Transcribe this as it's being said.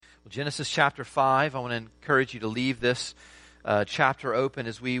Genesis chapter 5, I want to encourage you to leave this chapter open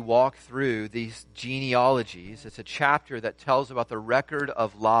as we walk through these genealogies. It's a chapter that tells about the record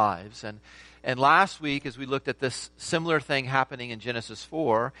of lives. And last week, as we looked at this similar thing happening in Genesis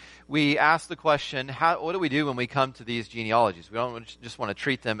 4, we asked the question, what do we do when we come to these genealogies? We don't just want to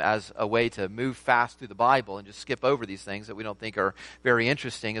treat them as a way to move fast through the Bible and just skip over these things that we don't think are very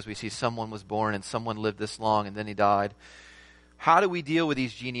interesting as we see someone was born and someone lived this long and then he died. How do we deal with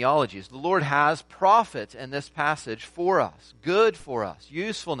these genealogies? The Lord has profit in this passage for us, good for us,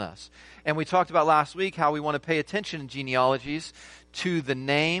 usefulness. And we talked about last week how we want to pay attention in genealogies to the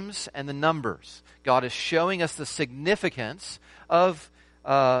names and the numbers. God is showing us the significance of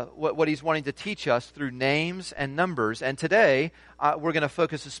what He's wanting to teach us through names and numbers. And today, we're going to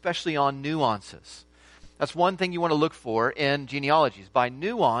focus especially on nuances. That's one thing you want to look for in genealogies. By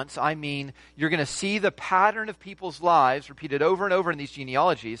nuance, I mean you're going to see the pattern of people's lives repeated over and over in these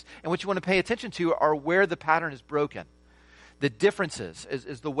genealogies, and what you want to pay attention to are where the pattern is broken. The differences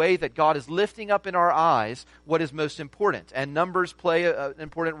is the way that God is lifting up in our eyes what is most important. And numbers play an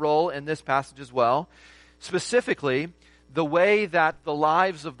important role in this passage as well. Specifically, the way that the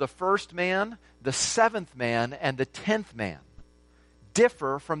lives of the first man, the seventh man, and the 10th man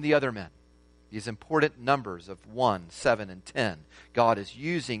differ from the other men. These important numbers of 1, 7, and 10. God is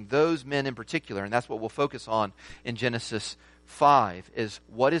using those men in particular, and that's what we'll focus on in Genesis 5, is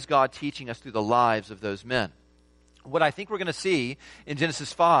what is God teaching us through the lives of those men. What I think we're going to see in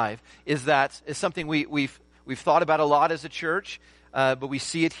Genesis 5 is something we've thought about a lot as a church, but we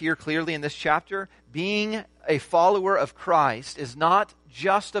see it here clearly in this chapter. Being a follower of Christ is not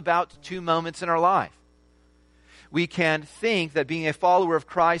just about 2 moments in our life. We can think that being a follower of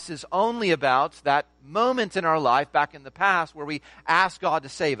Christ is only about that moment in our life back in the past where we ask God to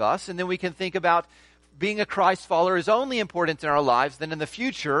save us, and then we can think about being a Christ follower is only important in our lives than in the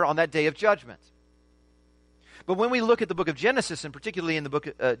future on that day of judgment. But when we look at the book of Genesis, and particularly in the book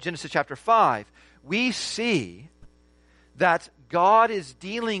of Genesis chapter 5, we see that God is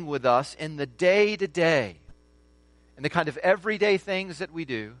dealing with us in the day-to-day, in the kind of everyday things that we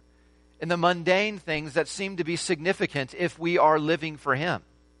do, in the mundane things that seem to be significant if we are living for Him.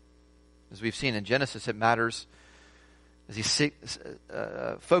 As we've seen in Genesis, it matters as He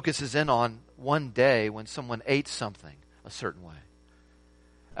focuses in on one day when someone ate something a certain way.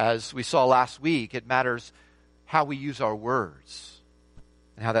 As we saw last week, it matters how we use our words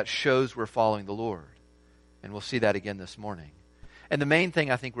and how that shows we're following the Lord. And we'll see that again this morning. And the main thing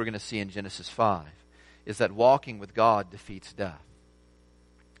I think we're going to see in Genesis 5 is that walking with God defeats death.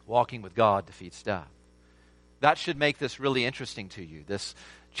 Walking with God defeats death. That should make this really interesting to you, this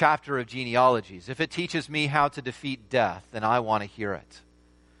chapter of genealogies. If it teaches me how to defeat death, then I want to hear it.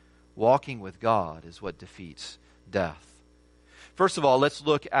 Walking with God is what defeats death. First of all, let's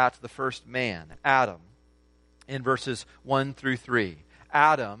look at the first man, Adam, in verses 1 through 3.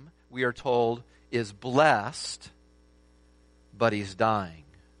 Adam, we are told, is blessed, but he's dying.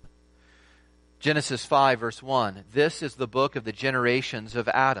 Genesis 5, verse 1, this is the book of the generations of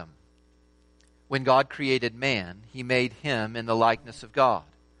Adam. When God created man, He made him in the likeness of God.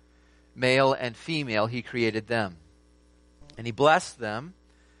 Male and female, He created them. And He blessed them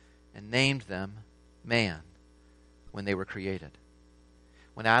and named them man when they were created.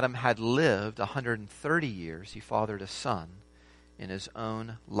 When Adam had lived 130 years, he fathered a son in his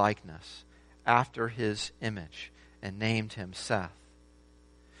own likeness, after his image, and named him Seth.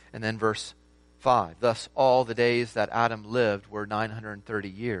 And then verse 5, thus all the days that Adam lived were 930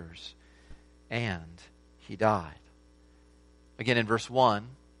 years, and he died. Again in verse 1,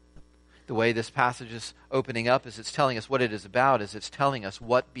 the way this passage is opening up is it's telling us what it is about, is it's telling us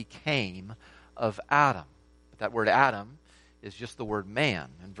what became of Adam. But that word Adam is just the word man.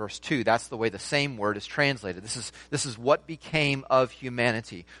 In verse 2, that's the way the same word is translated. This is what became of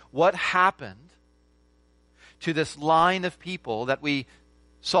humanity. What happened to this line of people that we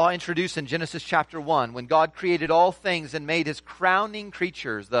saw introduced in Genesis chapter 1, when God created all things and made His crowning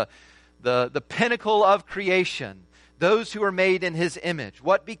creatures, the pinnacle of creation, those who are made in His image.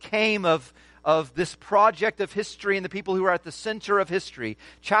 What became of this project of history and the people who are at the center of history?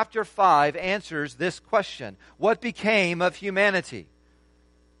 Chapter 5 answers this question. What became of humanity?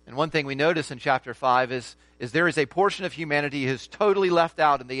 And one thing we notice in chapter 5 is there is a portion of humanity who is totally left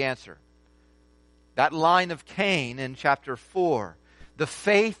out in the answer. That line of Cain in chapter 4. The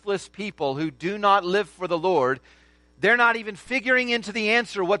faithless people who do not live for the Lord, they're not even figuring into the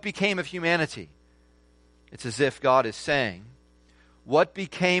answer what became of humanity. It's as if God is saying, what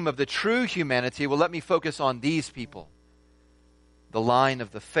became of the true humanity? Well, let me focus on these people. The line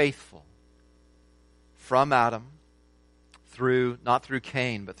of the faithful. From Adam not through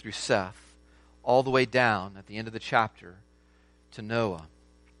Cain, but through Seth, all the way down at the end of the chapter to Noah.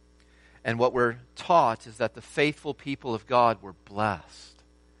 And what we're taught is that the faithful people of God were blessed,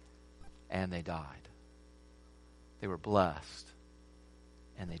 and they died. They were blessed,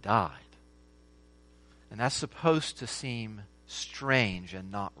 and they died. And that's supposed to seem strange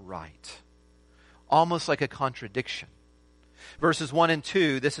and not right. Almost like a contradiction. Verses 1 and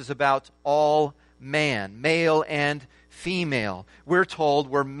 2, this is about all man, male and female. We're told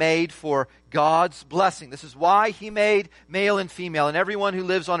we're made for God's blessing. This is why He made male and female, and everyone who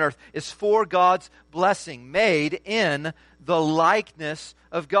lives on earth is for God's blessing, made in the likeness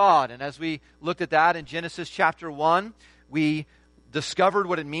of God. And as we looked at that in Genesis chapter 1, we discovered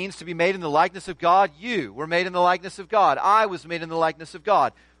what it means to be made in the likeness of God. You were made in the likeness of God. I was made in the likeness of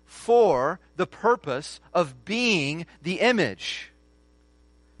God for the purpose of being the image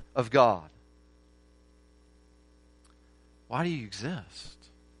of God. Why do you exist?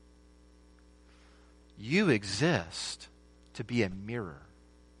 You exist to be a mirror.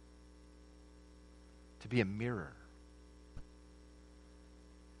 To be a mirror.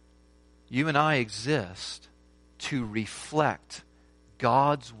 You and I exist to reflect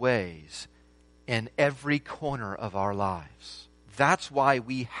God's ways in every corner of our lives. That's why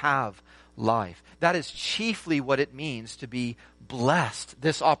we have life. That is chiefly what it means to be blessed.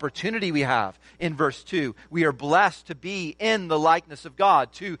 This opportunity we have in verse 2. We are blessed to be in the likeness of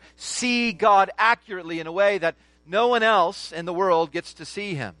God, to see God accurately in a way that no one else in the world gets to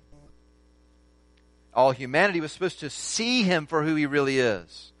see Him. All humanity was supposed to see Him for who He really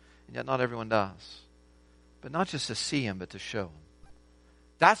is, and yet not everyone does. But not just to see Him, but to show Him.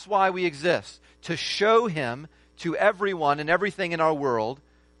 That's why we exist, to show Him to everyone and everything in our world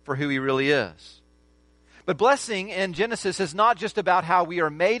for who He really is. But blessing in Genesis is not just about how we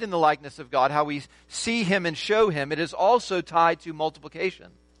are made in the likeness of God, how we see Him and show Him. It is also tied to multiplication.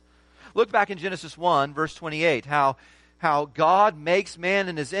 Look back in Genesis 1, verse 28, how God makes man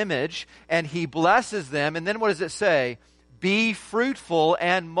in His image, and He blesses them. And then what does it say? Be fruitful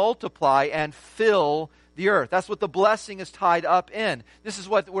and multiply and fill the earth. That's what the blessing is tied up in. This is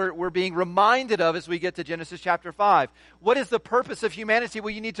what we're being reminded of as we get to Genesis chapter 5. What is the purpose of humanity?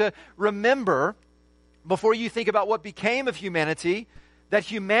 Well, you need to remember, before you think about what became of humanity, that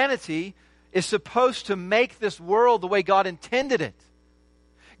humanity is supposed to make this world the way God intended it.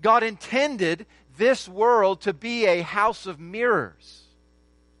 God intended this world to be a house of mirrors.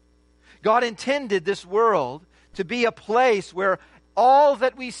 God intended this world to be a place where all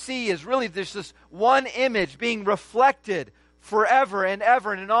that we see is really there's this one image being reflected forever and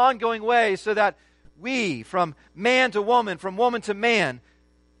ever in an ongoing way, so that we, from man to woman, from woman to man,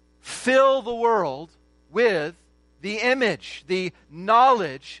 fill the world with the image, the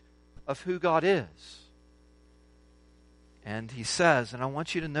knowledge of who God is. And He says, and I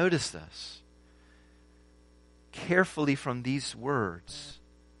want you to notice this carefully from these words,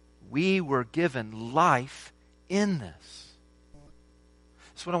 we were given life in this.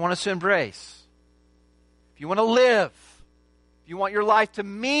 That's what I want us to embrace. If you want to live, if you want your life to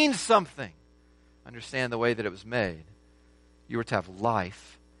mean something, understand the way that it was made. You were to have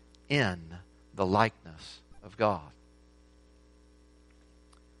life in the likeness of God.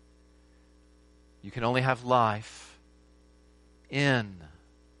 You can only have life in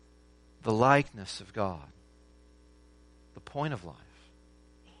the likeness of God. The point of life,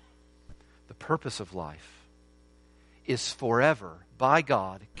 the purpose of life, is forever, by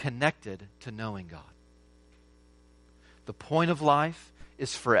God, connected to knowing God. The point of life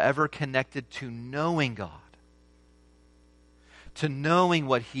is forever connected to knowing God. To knowing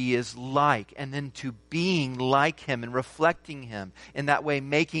what He is like, and then to being like Him and reflecting Him, in that way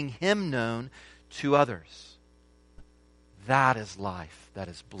making Him known to others. That is life that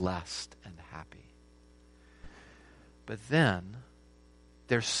is blessed and happy. But then,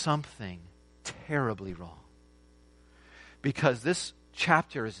 there's something terribly wrong. Because this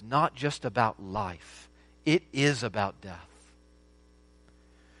chapter is not just about life. It is about death.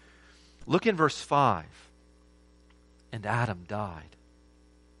 Look in verse 5. And Adam died.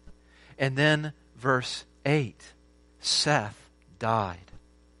 And then verse 8. Seth died.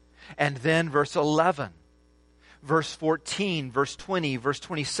 And then verse 11. Verse 14, verse 20, verse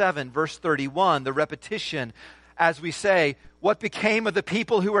 27, verse 31, the repetition. As we say, what became of the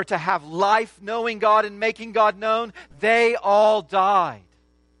people who were to have life knowing God and making God known? They all died.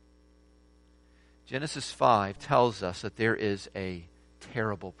 Genesis 5 tells us that there is a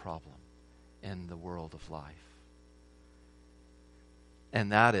terrible problem in the world of life.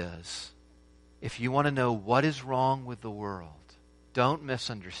 And that is, if you want to know what is wrong with the world, don't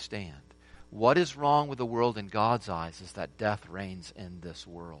misunderstand. What is wrong with the world in God's eyes is that death reigns in this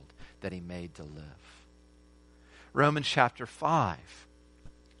world that he made to live. Romans chapter 5.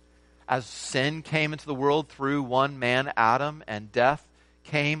 As sin came into the world through one man, Adam, and death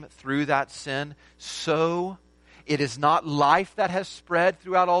came through that sin, so it is not life that has spread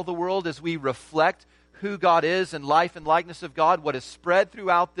throughout all the world as we reflect who God is and life and likeness of God. What is spread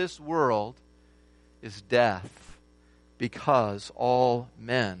throughout this world is death, because all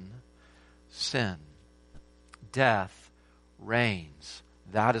men sin. Death reigns.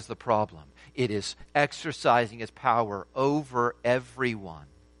 That is the problem. It is exercising its power over everyone.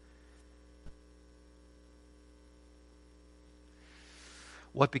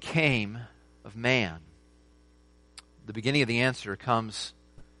 What became of man? The beginning of the answer comes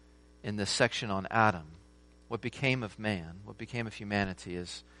in this section on Adam. What became of man, what became of humanity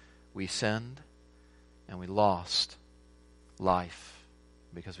is we sinned and we lost life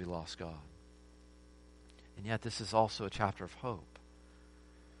because we lost God. And yet this is also a chapter of hope,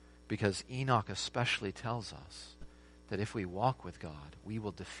 because Enoch especially tells us that if we walk with God, we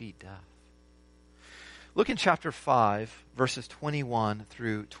will defeat death. Look in chapter 5, verses 21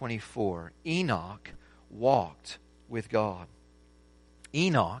 through 24. Enoch walked with God.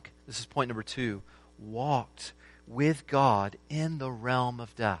 Enoch, this is point number 2, walked with God in the realm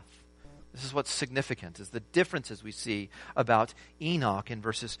of death. This is what's significant, is the differences we see about Enoch in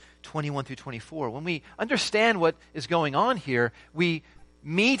verses 21 through 24. When we understand what is going on here, we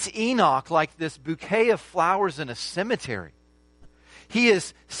meet Enoch like this bouquet of flowers in a cemetery. He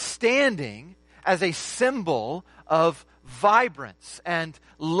is standing as a symbol of vibrance and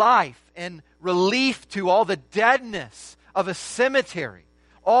life and relief to all the deadness of a cemetery.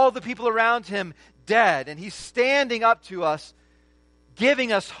 All the people around him dead, and he's standing up to us,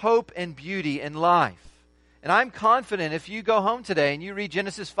 giving us hope and beauty in life. And I'm confident if you go home today and you read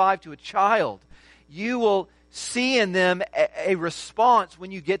Genesis 5 to a child, you will see in them a response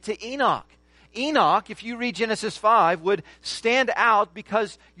when you get to Enoch. Enoch, if you read Genesis 5, would stand out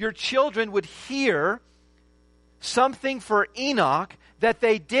because your children would hear something for Enoch that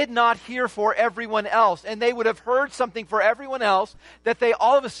they did not hear for everyone else. And they would have heard something for everyone else that they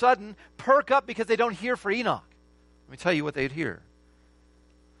all of a sudden perk up because they don't hear for Enoch. Let me tell you what they'd hear.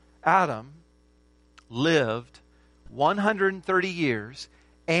 Adam lived 130 years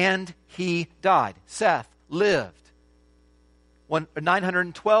and he died. Seth lived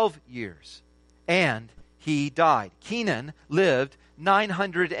 912 years and he died. Kenan lived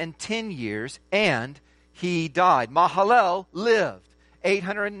 910 years and he died. Mahalalel lived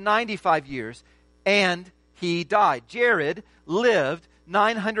 895 years and he died. Jared lived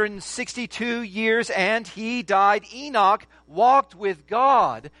 962 years and he died. Enoch walked with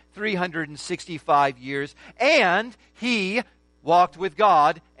God 365 years and he walked with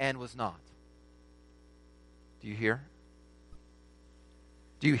God and was not. Do you hear?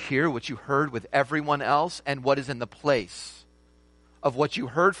 Do you hear what you heard with everyone else and what is in the place of what you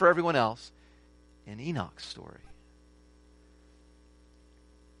heard for everyone else in Enoch's story?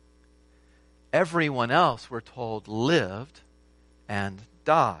 Everyone else, we're told, lived and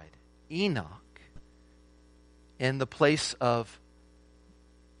died. Enoch, in the place of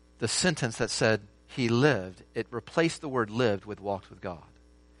the sentence that said he lived, it replaced the word lived with walked with God,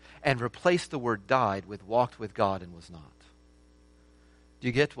 and replaced the word died with walked with God and was not. Do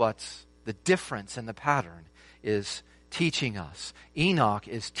you get what's the difference in the pattern is teaching us? Enoch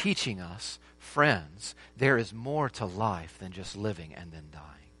is teaching us, friends, there is more to life than just living and then dying.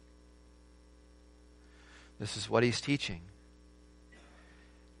 This is what he's teaching.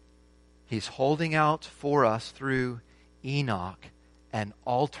 He's holding out for us through Enoch an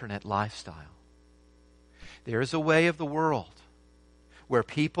alternate lifestyle. There is a way of the world where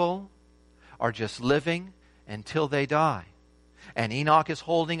people are just living until they die. And Enoch is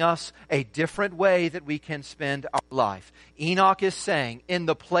holding us a different way that we can spend our life. Enoch is saying, in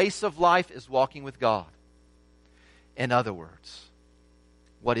the place of life is walking with God. In other words,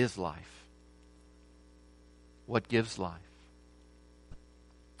 what is life? What gives life?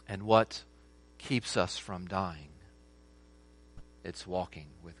 And what keeps us from dying? It's walking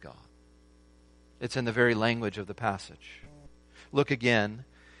with God. It's in the very language of the passage. Look again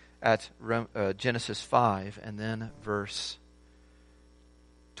at Genesis 5 and then verse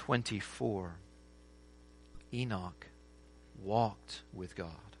 24. Enoch walked with God,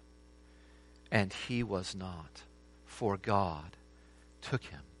 and he was not, for God took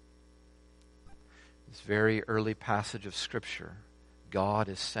him. This very early passage of Scripture, God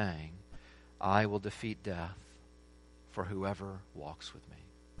is saying, I will defeat death for whoever walks with me.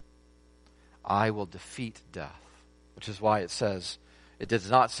 I will defeat death, which is why it says It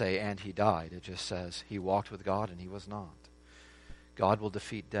does not say, and he died. It just says he walked with God and he was not. God will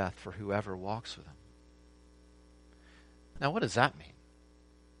defeat death for whoever walks with him. Now, what does that mean?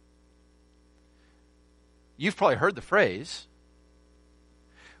 You've probably heard the phrase.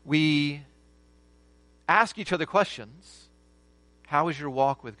 We ask each other questions. How is your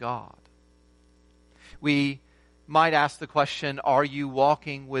walk with God? We might ask the question, are you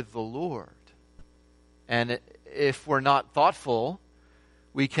walking with the Lord? And if we're not thoughtful,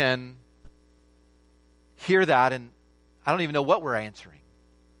 we can hear that and I don't even know what we're answering.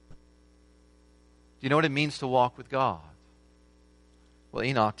 Do you know what it means to walk with God? Well,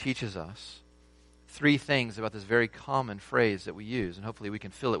 Enoch teaches us 3 things about this very common phrase that we use, and hopefully we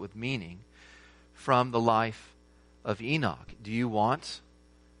can fill it with meaning from the life of Enoch. Do you want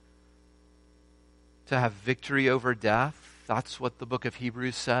to have victory over death? That's what the book of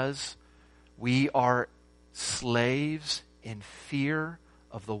Hebrews says. We are slaves in fear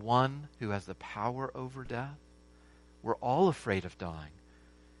of the one who has the power over death. We're all afraid of dying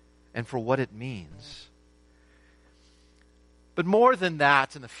and for what it means. But more than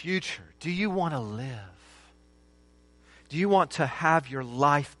that, in the future, do you want to live? Do you want to have your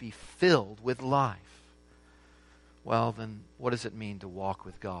life be filled with life? Well, then what does it mean to walk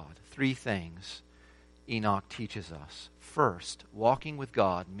with God? 3 things Enoch teaches us. First, walking with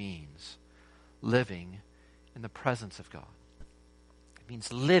God means living in the presence of God. It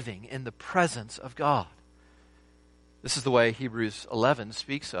means living in the presence of God. This is the way Hebrews 11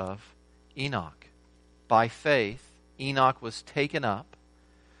 speaks of Enoch. By faith, Enoch was taken up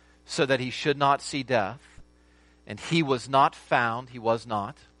so that he should not see death, and he was not found, he was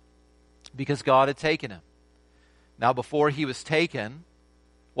not, because God had taken him. Now, before he was taken,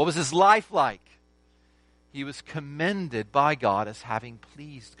 what was his life like? He was commended by God as having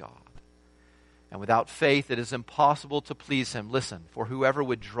pleased God. And without faith, it is impossible to please him. Listen, for whoever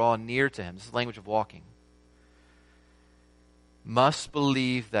would draw near to him, this is the language of walking, must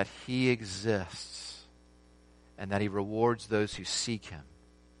believe that he exists and that he rewards those who seek him.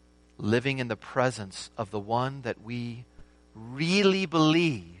 Living in the presence of the one that we really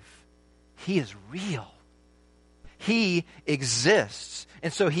believe he is real. He exists.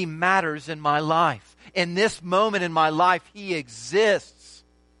 And so he matters in my life. In this moment in my life, he exists.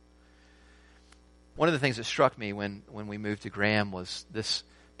 One of the things that struck me when we moved to Graham was this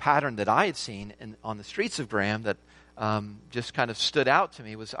pattern that I had seen on the streets of Graham that just kind of stood out to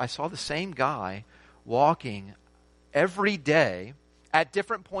me. Was I saw the same guy walking every day at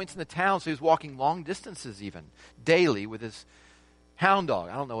different points in the town. So he was walking long distances even, daily, with his hound dog.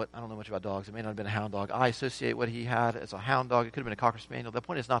 I don't know much about dogs. It may not have been a hound dog. I associate what he had as a hound dog. It could have been a Cocker Spaniel. The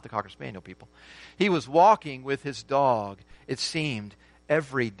point is not the Cocker Spaniel, people. He was walking with his dog, it seemed,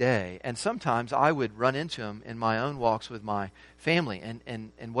 every day. And sometimes I would run into him in my own walks with my family.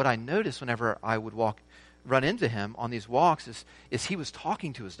 And what I noticed whenever I would run into him on these walks is he was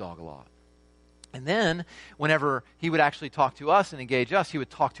talking to his dog a lot. And then, whenever he would actually talk to us and engage us, he would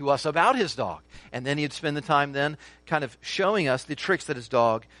talk to us about his dog. And then he'd spend the time then kind of showing us the tricks that his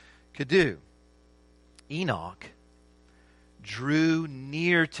dog could do. Enoch drew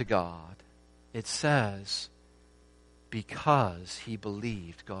near to God, it says, because he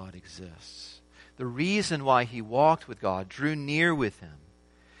believed God exists. The reason why he walked with God, drew near with him,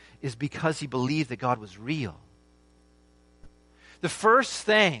 is because he believed that God was real. The first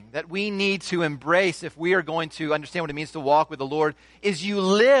thing that we need to embrace if we are going to understand what it means to walk with the Lord is you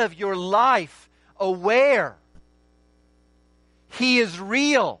live your life aware. He is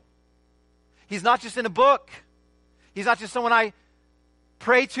real. He's not just in a book. He's not just someone I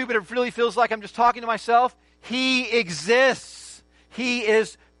pray to, but it really feels like I'm just talking to myself. He exists. He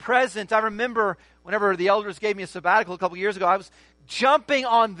is present. I remember whenever the elders gave me a sabbatical a couple years ago, I was jumping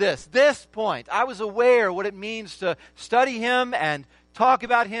on this point. I was aware what it means to study him and talk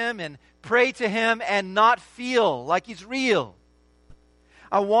about him and pray to him and not feel like he's real.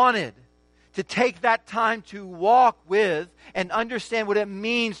 I wanted to take that time to walk with and understand what it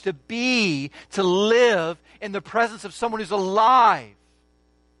means to live in the presence of someone who's alive.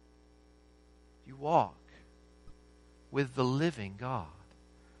 You walk with the living God.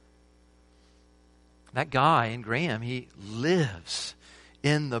 That guy in Graham, he lives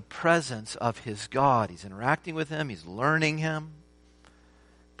in the presence of his God. He's interacting with him. He's learning him.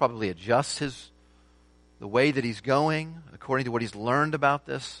 Probably adjusts the way that he's going according to what he's learned about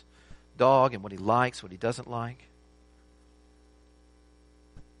this dog and what he likes, what he doesn't like.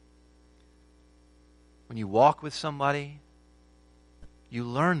 When you walk with somebody, you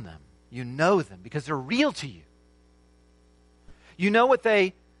learn them. You know them because they're real to you. You know what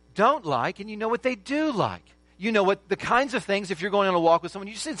they don't like, and you know what they do like. You know what the kinds of things, if you're going on a walk with someone,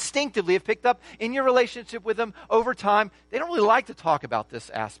 you just instinctively have picked up in your relationship with them over time. They don't really like to talk about this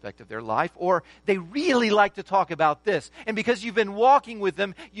aspect of their life, or they really like to talk about this. And because you've been walking with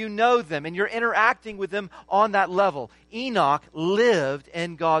them, you know them, and you're interacting with them on that level. Enoch lived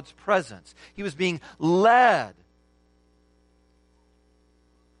in God's presence. He was being led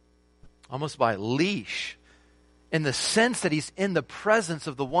almost by a leash, in the sense that he's in the presence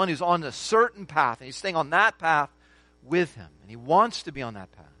of the one who's on a certain path, and he's staying on that path with him, and he wants to be on that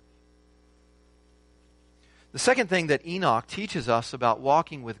path. The second thing that Enoch teaches us about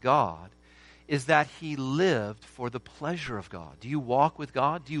walking with God is that he lived for the pleasure of God. Do you walk with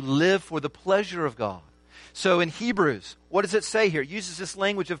God? Do you live for the pleasure of God? So in Hebrews, what does it say here? It uses this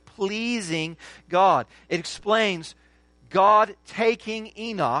language of pleasing God. It explains God taking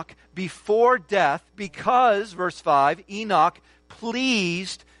Enoch before death because, verse 5, Enoch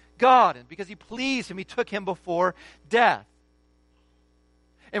pleased God. And because he pleased him, he took him before death.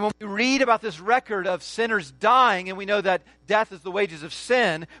 And when we read about this record of sinners dying, and we know that death is the wages of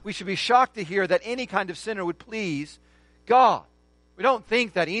sin, we should be shocked to hear that any kind of sinner would please God. We don't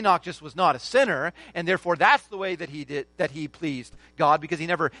think that Enoch just was not a sinner, and therefore that's the way that he pleased God, because he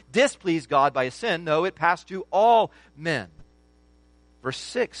never displeased God by his sin. No, it passed to all men. Verse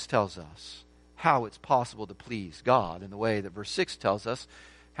 6 tells us how it's possible to please God in the way that verse 6 tells us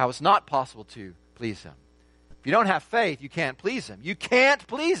how it's not possible to please him. If you don't have faith, you can't please him. You can't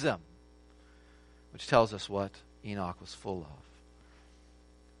please him. Which tells us what Enoch was full of.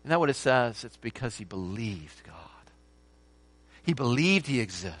 Isn't that what it says? It's because he believed God. He believed he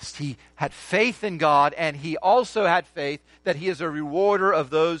exists. He had faith in God, and he also had faith that he is a rewarder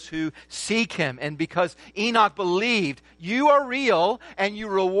of those who seek him. And because Enoch believed, you are real, and you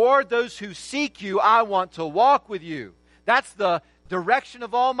reward those who seek you, I want to walk with you. That's the direction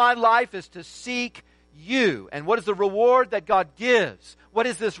of all my life, is to seek you. And what is the reward that God gives? What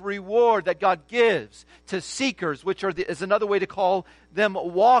is this reward that God gives to seekers, which is another way to call them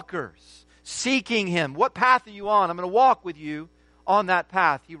walkers? Seeking him. What path are you on? I'm going to walk with you on that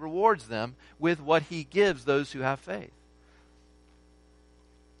path. He rewards them with what he gives those who have faith.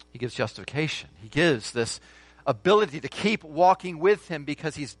 He gives justification. He gives this ability to keep walking with him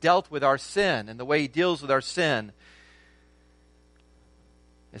because he's dealt with our sin. And the way he deals with our sin,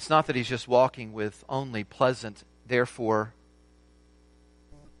 it's not that he's just walking with only pleasant, therefore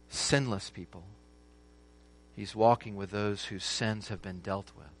sinless people. He's walking with those whose sins have been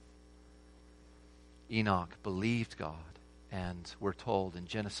dealt with. Enoch believed God, and we're told in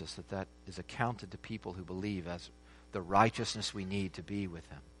Genesis that that is accounted to people who believe as the righteousness we need to be with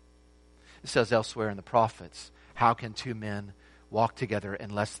him. It says elsewhere in the prophets, how can two men walk together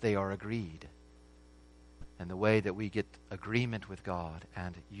unless they are agreed? And the way that we get agreement with God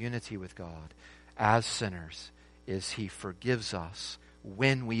and unity with God as sinners is he forgives us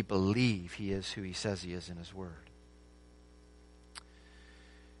when we believe he is who he says he is in his word.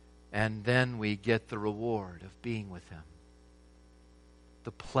 And then we get the reward of being with him,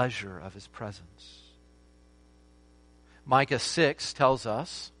 the pleasure of his presence. Micah 6 tells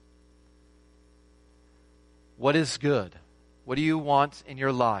us, what is good? What do you want in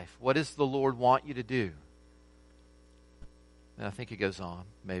your life? What does the Lord want you to do? And I think it goes on,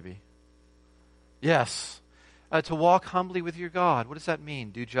 maybe. Yes, to walk humbly with your God. What does that mean?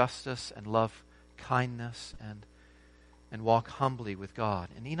 Do justice and love kindness and walk humbly with God.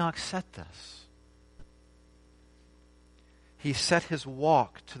 And Enoch set this. He set his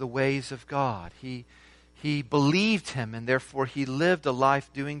walk to the ways of God. He believed him, and therefore he lived a life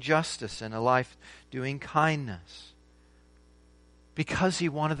doing justice and a life doing kindness because he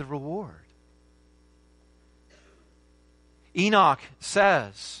wanted the reward. Enoch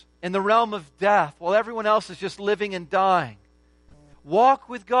says, in the realm of death, while everyone else is just living and dying, walk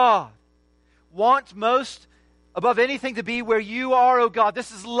with God. Want most above anything to be where you are, O God.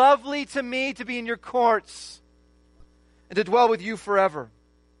 This is lovely to me to be in your courts and to dwell with you forever.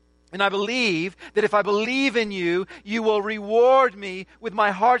 And I believe that if I believe in you, you will reward me with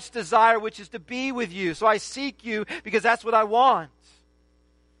my heart's desire, which is to be with you. So I seek you because that's what I want.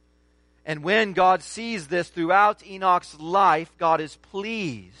 And when God sees this throughout Enoch's life, God is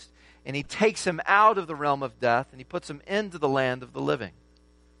pleased. And he takes him out of the realm of death and he puts him into the land of the living.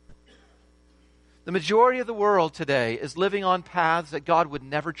 The majority of the world today is living on paths that God would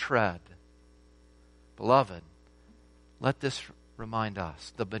never tread. Beloved, let this remind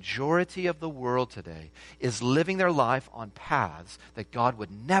us. The majority of the world today is living their life on paths that God would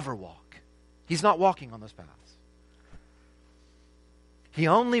never walk. He's not walking on those paths. He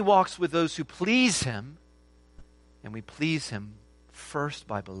only walks with those who please him, and we please him first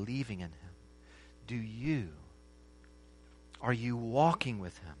by believing in him. Do you Are you walking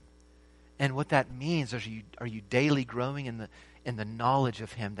with him? And what that means is, are you daily growing in the knowledge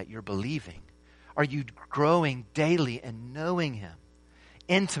of him that you're believing? Are you growing daily in knowing him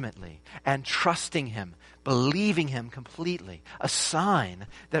intimately and trusting him, believing him completely? A sign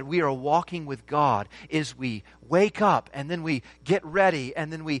that we are walking with God is we wake up and then we get ready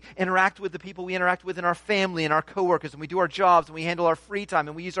and then we interact with the people we interact with in our family and our coworkers, and we do our jobs and we handle our free time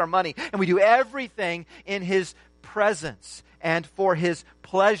and we use our money and we do everything in his presence and for his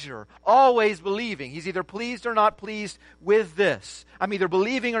pleasure, always believing. He's either pleased or not pleased with this. I'm either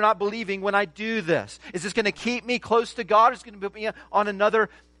believing or not believing when I do this. Is this going to keep me close to God, or is it going to put me on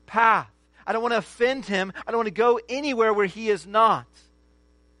another path? I don't want to offend him. I don't want to go anywhere where he is not.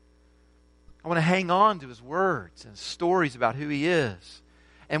 I want to hang on to his words and stories about who he is.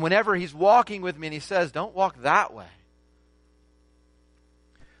 And whenever he's walking with me and he says, don't walk that way,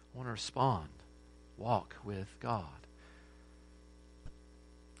 I want to respond. Walk with God.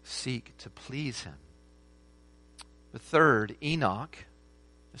 Seek to please him. The third, Enoch.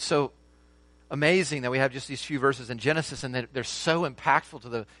 It's so amazing that we have just these few verses in Genesis, and they're so impactful to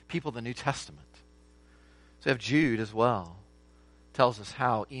the people of the New Testament. So we have Jude as well. Tells us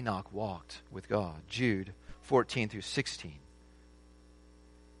how Enoch walked with God. Jude 14 through 16.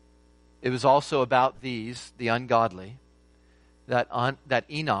 It was also about these, the ungodly, that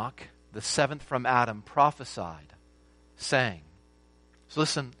Enoch, the seventh from Adam, prophesied, saying. So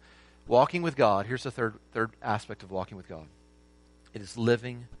listen, walking with God, here's the third aspect of walking with God. It is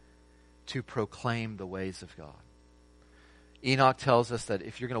living to proclaim the ways of God. Enoch tells us that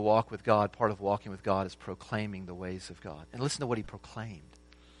if you're going to walk with God, part of walking with God is proclaiming the ways of God. And listen to what he proclaimed.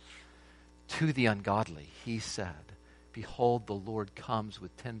 To the ungodly, he said, behold, the Lord comes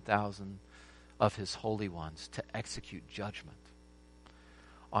with 10,000 of his holy ones to execute judgment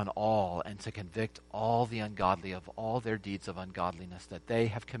on all and to convict all the ungodly of all their deeds of ungodliness that they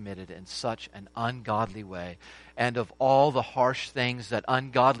have committed in such an ungodly way, and of all the harsh things that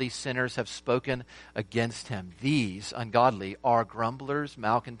ungodly sinners have spoken against him. These ungodly are grumblers,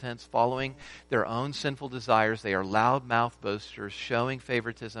 malcontents, following their own sinful desires. They are loud-mouthed boasters, showing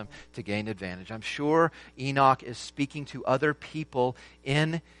favoritism to gain advantage. I'm sure Enoch is speaking to other people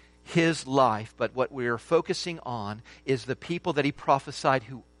in his life, but what we're focusing on is the people that he prophesied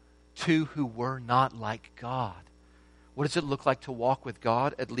who were not like God. What does it look like to walk with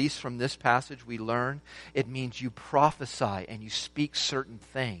God? At least from this passage we learn it means you prophesy and you speak certain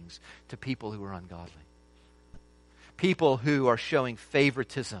things to people who are ungodly. People who are showing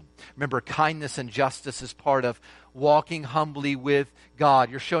favoritism. Remember, kindness and justice is part of walking humbly with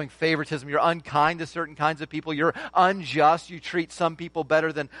God. You're showing favoritism. You're unkind to certain kinds of people. You're unjust. You treat some people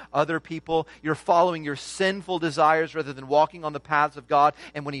better than other people. You're following your sinful desires rather than walking on the paths of God.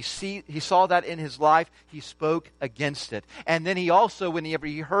 And when he saw that in his life, he spoke against it. And then he also, whenever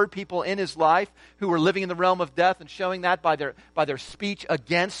he heard people in his life who were living in the realm of death and showing that by their speech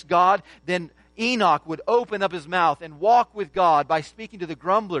against God, then Enoch would open up his mouth and walk with God by speaking to the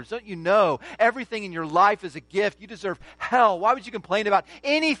grumblers. Don't you know everything in your life is a gift? You deserve hell. Why would you complain about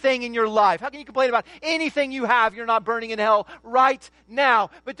anything in your life? How can you complain about anything you have? You're not burning in hell right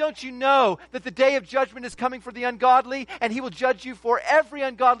now. But don't you know that the day of judgment is coming for the ungodly, and he will judge you for every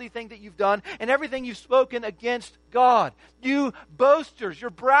ungodly thing that you've done and everything you've spoken against God. You boasters, you're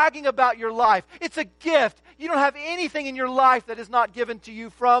bragging about your life. It's a gift. You don't have anything in your life that is not given to you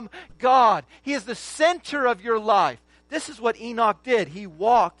from God. He is the center of your life. This is what Enoch did. He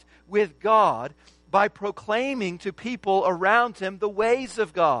walked with God by proclaiming to people around him the ways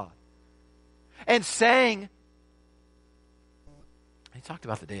of God. And saying, he talked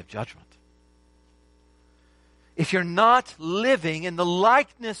about the day of judgment. If you're not living in the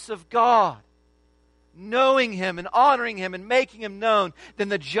likeness of God, knowing him and honoring him and making him known, then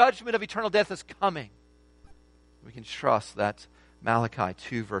the judgment of eternal death is coming. We can trust that Malachi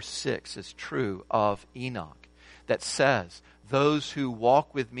 2 verse 6 is true of Enoch, that says, those who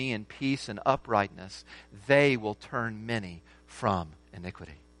walk with me in peace and uprightness, they will turn many from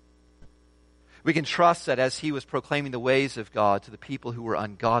iniquity. We can trust that as he was proclaiming the ways of God to the people who were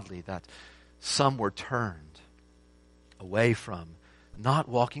ungodly, that some were turned away from not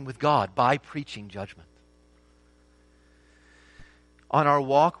walking with God by preaching judgment. On our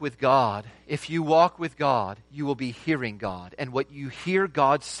walk with God, if you walk with God, you will be hearing God. And what you hear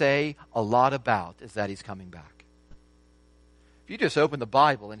God say a lot about is that he's coming back. If you just open the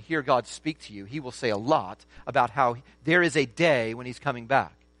Bible and hear God speak to you, he will say a lot about how there is a day when he's coming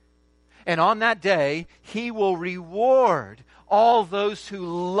back. And on that day, he will reward all those who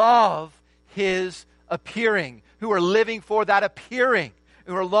love his appearing, who are living for that appearing,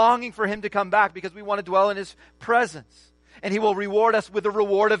 who are longing for him to come back because we want to dwell in his presence. and he will reward us with the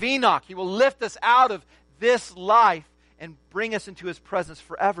reward of Enoch. He will lift us out of this life and bring us into his presence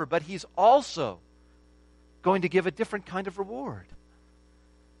forever. But he's also going to give a different kind of reward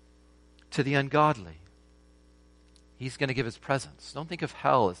to the ungodly. He's going to give his presence. Don't think of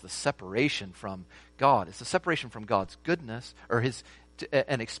hell as the separation from God. It's the separation from God's goodness, or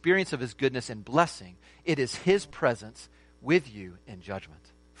an experience of his goodness and blessing. It is his presence with you in judgment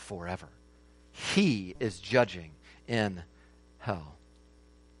forever. He is judging in hell.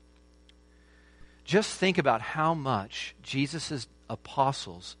 Just think about how much Jesus'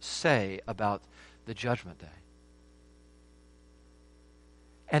 apostles say about the judgment day.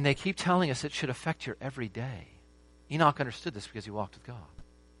 And they keep telling us it should affect your every day. Enoch understood this because he walked with God.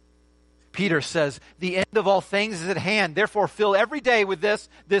 Peter says, the end of all things is at hand. Therefore, fill every day with this,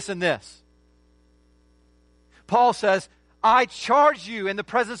 this, and this. Paul says, I charge you in the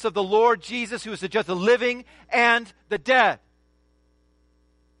presence of the Lord Jesus, who is to judge the living and the dead.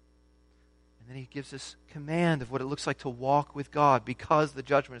 And then he gives this command of what it looks like to walk with God because the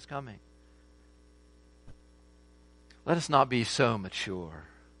judgment is coming. Let us not be so mature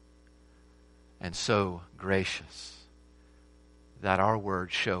and so gracious that our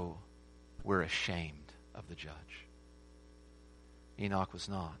words show we're ashamed of the judge. Enoch was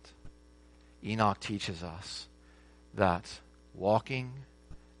not. Enoch teaches us that walking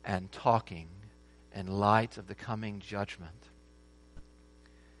and talking in light of the coming judgment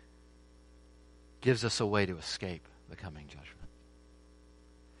gives us a way to escape the coming judgment.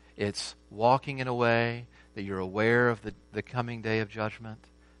 It's walking in a way that you're aware of the coming day of judgment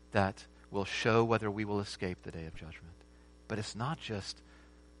that will show whether we will escape the day of judgment. But it's not just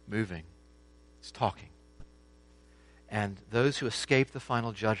moving, it's talking. And those who escape the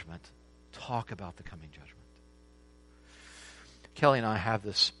final judgment talk about the coming judgment. Kelly and I have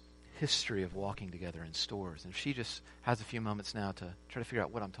this history of walking together in stores. And if she just has a few moments now to try to figure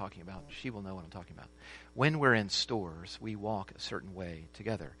out what I'm talking about, she will know what I'm talking about. When we're in stores, we walk a certain way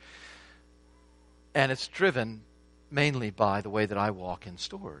together. And it's driven mainly by the way that I walk in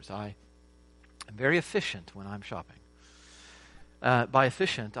stores. I am very efficient when I'm shopping. By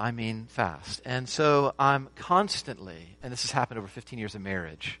efficient, I mean fast. And so I'm constantly, and this has happened over 15 years of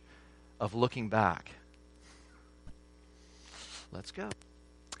marriage, of looking back. Let's go.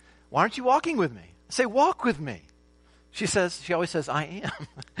 Why aren't you walking with me? I say, walk with me. She always says, I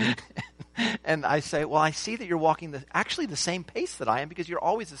am. And I say, well, I see that you're walking actually the same pace that I am because you're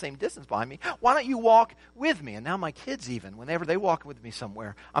always the same distance behind me. Why don't you walk with me? And now my kids even, whenever they walk with me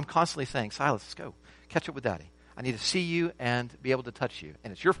somewhere, I'm constantly saying, Silas, let's go. Catch up with Daddy. I need to see you and be able to touch you.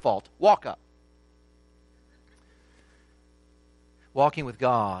 And it's your fault. Walk up. Walking with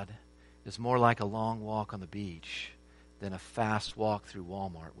God is more like a long walk on the beach than a fast walk through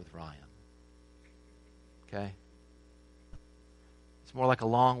Walmart with Ryan. Okay? It's more like a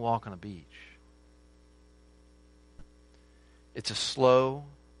long walk on a beach. It's a slow,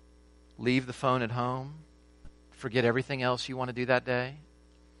 leave the phone at home, forget everything else you want to do that day.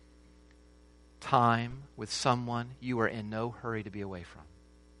 Time with someone you are in no hurry to be away from.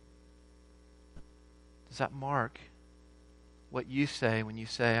 Does that mark what you say when you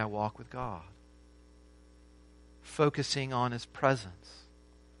say, I walk with God? Focusing on his presence,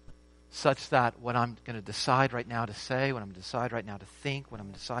 such that what I'm going to decide right now to say, what I'm going to decide right now to think, what I'm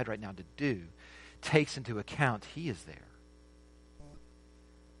going to decide right now to do, takes into account he is there.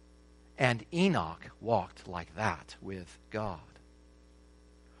 And Enoch walked like that with God.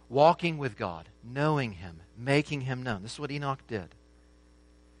 Walking with God, knowing him, making him known. This is what Enoch did.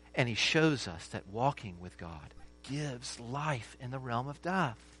 And he shows us that walking with God gives life in the realm of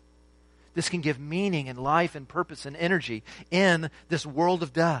death. This can give meaning and life and purpose and energy in this world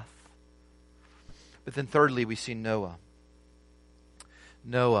of death. But then thirdly, we see Noah.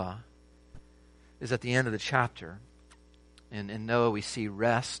 Noah is at the end of the chapter. And in Noah, we see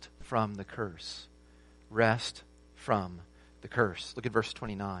rest from the curse. Rest from the curse. Look at verse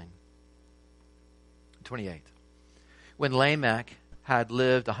 29. 28. When Lamech had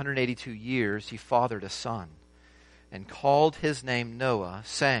lived 182 years, he fathered a son and called his name Noah,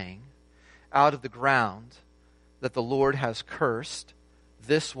 saying, out of the ground that the Lord has cursed,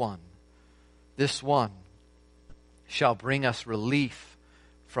 this one shall bring us relief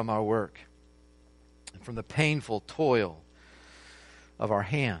from our work and from the painful toil of our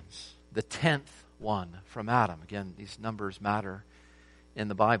hands. The 10th one from Adam. Again, these numbers matter in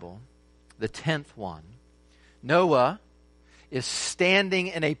the Bible. The 10th one. Noah is standing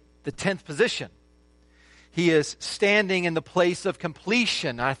in the 10th position. He is standing in the place of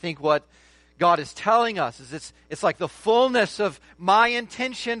completion. I think what God is telling us is it's like the fullness of my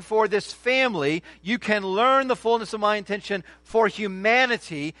intention for this family. You can learn the fullness of my intention for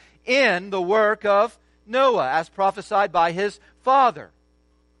humanity in the work of Noah, as prophesied by his father.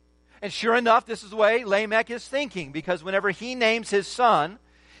 And sure enough, this is the way Lamech is thinking, because whenever he names his son,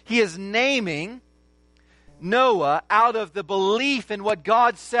 he is naming Noah out of the belief in what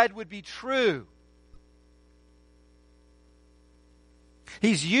God said would be true.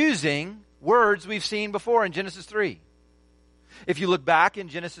 He's using words we've seen before in Genesis 3. If you look back in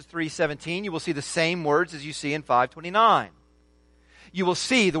Genesis 3:17, you will see the same words as you see in 5:29. You will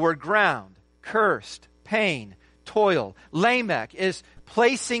see the word ground, cursed, pain, toil. Lamech is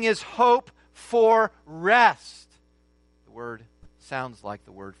placing his hope for rest. The word sounds like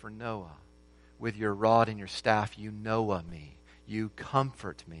the word for Noah. With your rod and your staff, you Noah me. You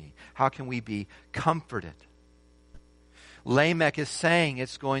comfort me. How can we be comforted? Lamech is saying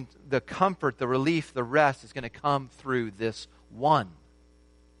the comfort, the relief, the rest is going to come through this one.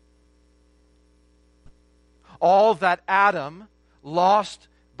 All that Adam lost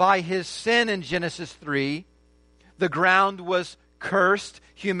by his sin in Genesis 3, the ground was cursed,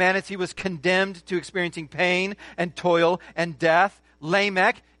 humanity was condemned to experiencing pain and toil and death.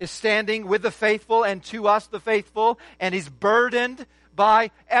 Lamech is standing with the faithful and to us the faithful, and he's burdened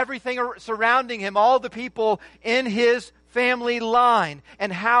by everything surrounding him, all the people in his family line,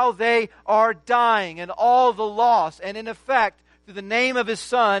 and how they are dying, and all the loss. And in effect, through the name of his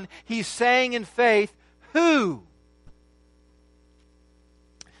son, he's saying in faith, who?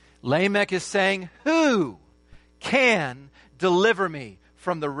 Lamech is saying, who can deliver me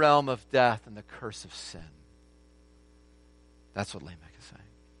from the realm of death and the curse of sin? That's what Lamech is saying.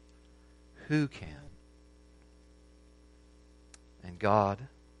 Who can? And God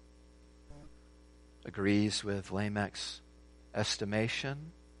agrees with Lamech's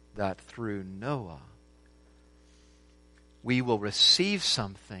estimation that through Noah we will receive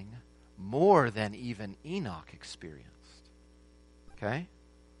something more than even Enoch experienced. Okay?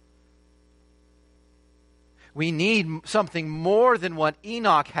 We need something more than what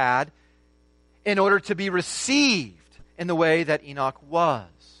Enoch had in order to be received in the way that Enoch was.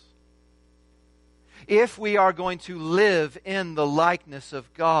 If we are going to live in the likeness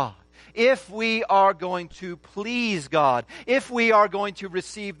of God, if we are going to please God, if we are going to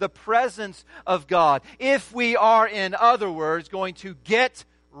receive the presence of God, if we are, in other words, going to get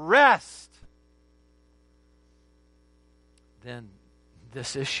rest, then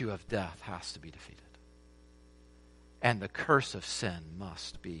this issue of death has to be defeated. And the curse of sin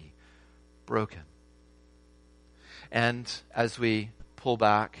must be broken. And as we pull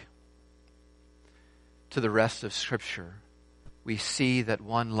back to the rest of Scripture, we see that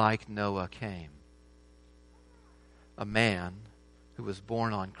one like Noah came. A man who was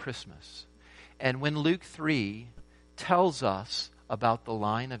born on Christmas. And when Luke 3 tells us about the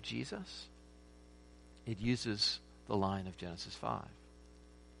line of Jesus, it uses the line of Genesis 5.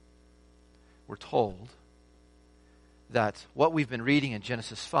 We're told that what we've been reading in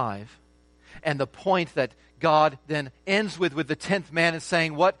Genesis 5, and the point that God then ends with the 10th man is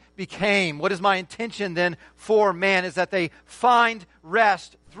saying, what is my intention then for man, is that they find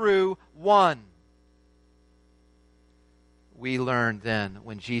rest through one. We learn then,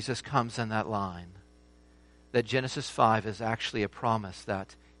 when Jesus comes in that line, that Genesis 5 is actually a promise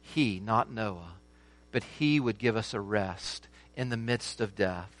that he, not Noah, but he would give us a rest in the midst of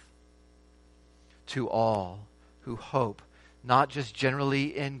death to all who hope, not just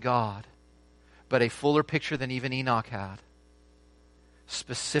generally in God, but a fuller picture than even Enoch had,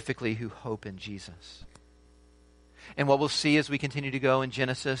 specifically who hope in Jesus. And what we'll see as we continue to go in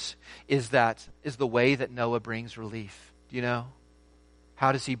Genesis is the way that Noah brings relief. Do you know?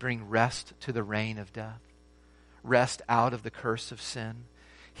 How does he bring rest to the reign of death? Rest out of the curse of sin?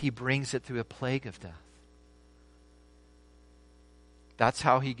 He brings it through a plague of death. That's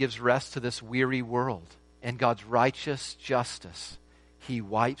how he gives rest to this weary world. In God's righteous justice, he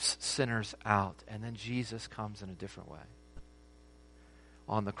wipes sinners out. And then Jesus comes in a different way.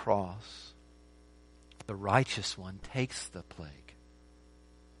 On the cross, the righteous one takes the plague.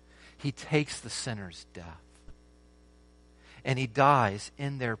 He takes the sinner's death. And he dies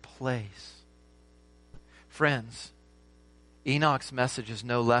in their place. Friends, Enoch's message is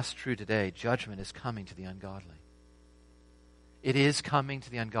no less true today. Judgment is coming to the ungodly. It is coming to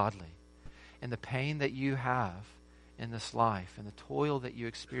the ungodly. And the pain that you have in this life, and the toil that you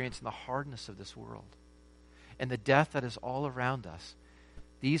experience in the hardness of this world, and the death that is all around us,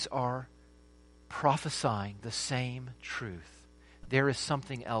 these are prophesying the same truth. There is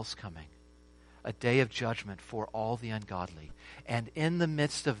something else coming. a day of judgment for all the ungodly. And in the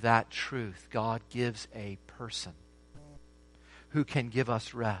midst of that truth, God gives a person who can give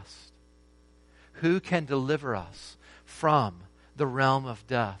us rest, who can deliver us from the realm of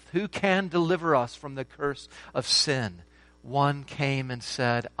death, who can deliver us from the curse of sin. One came and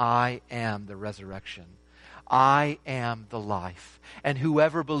said, I am the resurrection. I am the life. And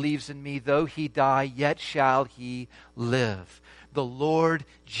whoever believes in me, though he die, yet shall he live. The Lord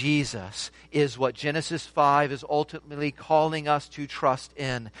Jesus is what Genesis 5 is ultimately calling us to trust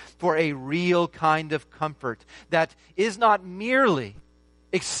in for a real kind of comfort that is not merely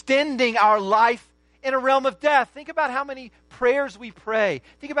extending our life in a realm of death. Think about how many prayers we pray.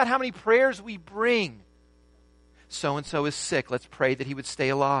 Think about how many prayers we bring. So-and-so is sick. Let's pray that he would stay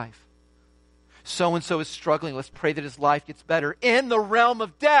alive. So-and-so is struggling. Let's pray that his life gets better in the realm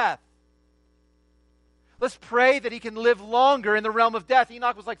of death. Let's pray that he can live longer in the realm of death.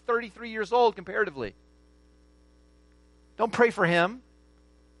 Enoch was like 33 years old comparatively. Don't pray for him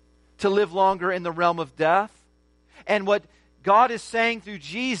to live longer in the realm of death. And what God is saying through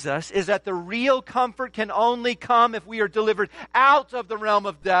Jesus is that the real comfort can only come if we are delivered out of the realm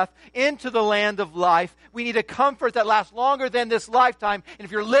of death into the land of life. We need a comfort that lasts longer than this lifetime. And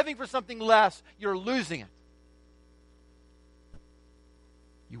if you're living for something less, you're losing it.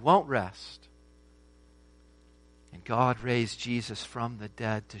 You won't rest. And God raised Jesus from the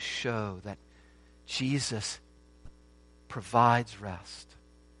dead to show that Jesus provides rest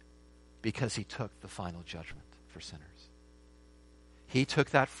because he took the final judgment for sinners. He took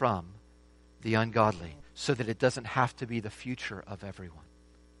that from the ungodly so that it doesn't have to be the future of everyone.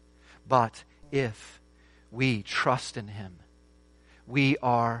 But if we trust in him, we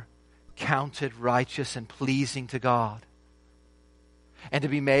are counted righteous and pleasing to God. And to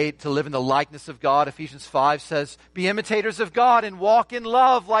be made to live in the likeness of God, Ephesians 5 says, be imitators of God and walk in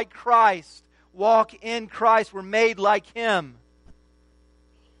love like Christ. Walk in Christ. We're made like him.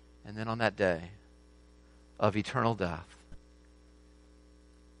 And then on that day of eternal death,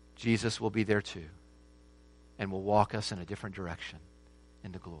 Jesus will be there too and will walk us in a different direction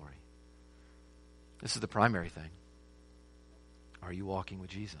into glory. This is the primary thing. Are you walking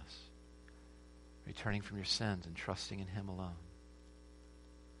with Jesus? Are you turning from your sins and trusting in him alone?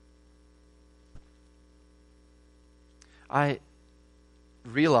 I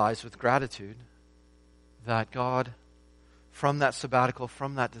realize with gratitude that God, from that sabbatical,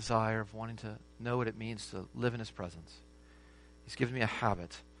 from that desire of wanting to know what it means to live in his presence, he's given me a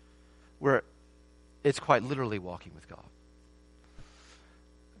habit where it's quite literally walking with God.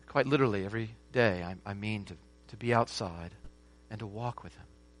 Quite literally, every day I mean to be outside and to walk with him.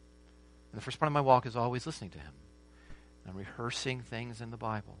 And the first part of my walk is always listening to him. I'm rehearsing things in the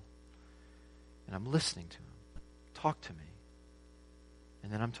Bible. And I'm listening to him. Talk to me.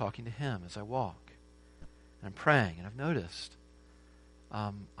 And then I'm talking to him as I walk. And I'm praying. And I've noticed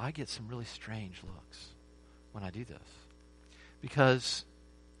I get some really strange looks when I do this. Because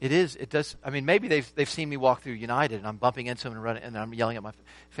maybe they've seen me walk through United and I'm bumping into them and running and I'm yelling at my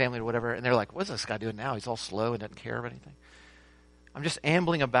family or whatever. And they're like, what's this guy doing now? He's all slow and doesn't care of anything. I'm just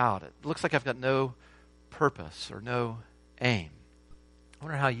ambling about. It looks like I've got no purpose or no aim. I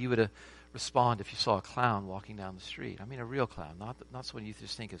wonder how you would respond if you saw a clown walking down the street. I mean a real clown, not someone you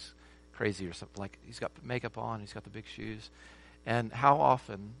just think is crazy or something. Like he's got makeup on, he's got the big shoes. And how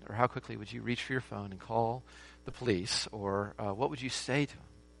often or how quickly would you reach for your phone and call the police, or what would you say to him?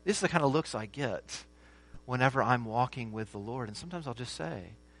 This is the kind of looks I get whenever I'm walking with the Lord. And sometimes I'll just say,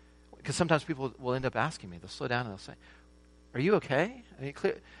 because sometimes people will end up asking me, they'll slow down and they'll say, are you okay? I mean,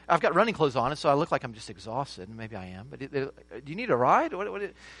 I've got running clothes on, so I look like I'm just exhausted, and maybe I am. But do you need a ride?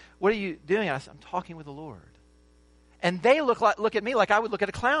 What are you doing? I said, I'm talking with the Lord. And they look at me like I would look at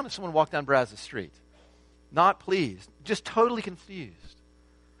a clown if someone walked down Brazos Street. Not pleased, just totally confused.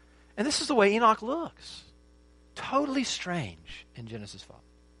 And this is the way Enoch looks. Totally strange in Genesis 5.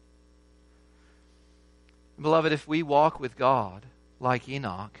 Beloved, if we walk with God like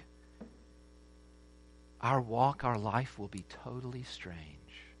Enoch, our walk, our life will be totally strange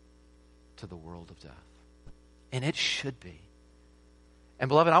to the world of death. And it should be. And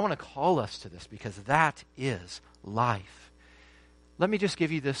beloved, I want to call us to this because that is life. Let me just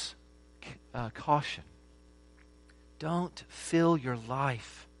give you this caution. Don't fill your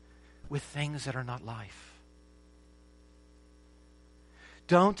life with things that are not life.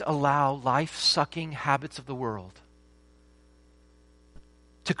 Don't allow life-sucking habits of the world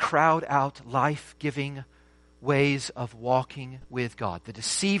to crowd out life-giving ways of walking with God. The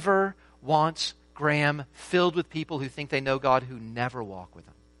deceiver wants Graham filled with people who think they know God who never walk with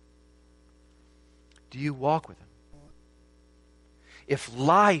him. Do you walk with him? if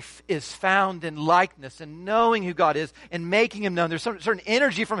life is found in likeness and knowing who God is and making him known, there's some certain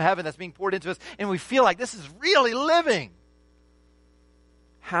energy from heaven that's being poured into us, and we feel like this is really living.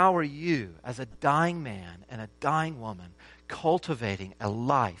 How are you, as a dying man and a dying woman, cultivating a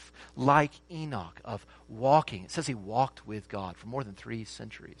life like Enoch of walking? It says he walked with God for more than 3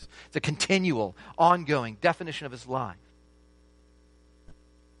 centuries. It's a continual, ongoing definition of his life.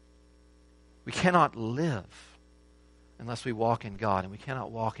 We cannot live unless we walk in God, and we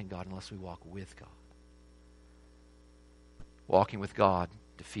cannot walk in God unless we walk with God. Walking with God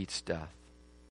defeats death.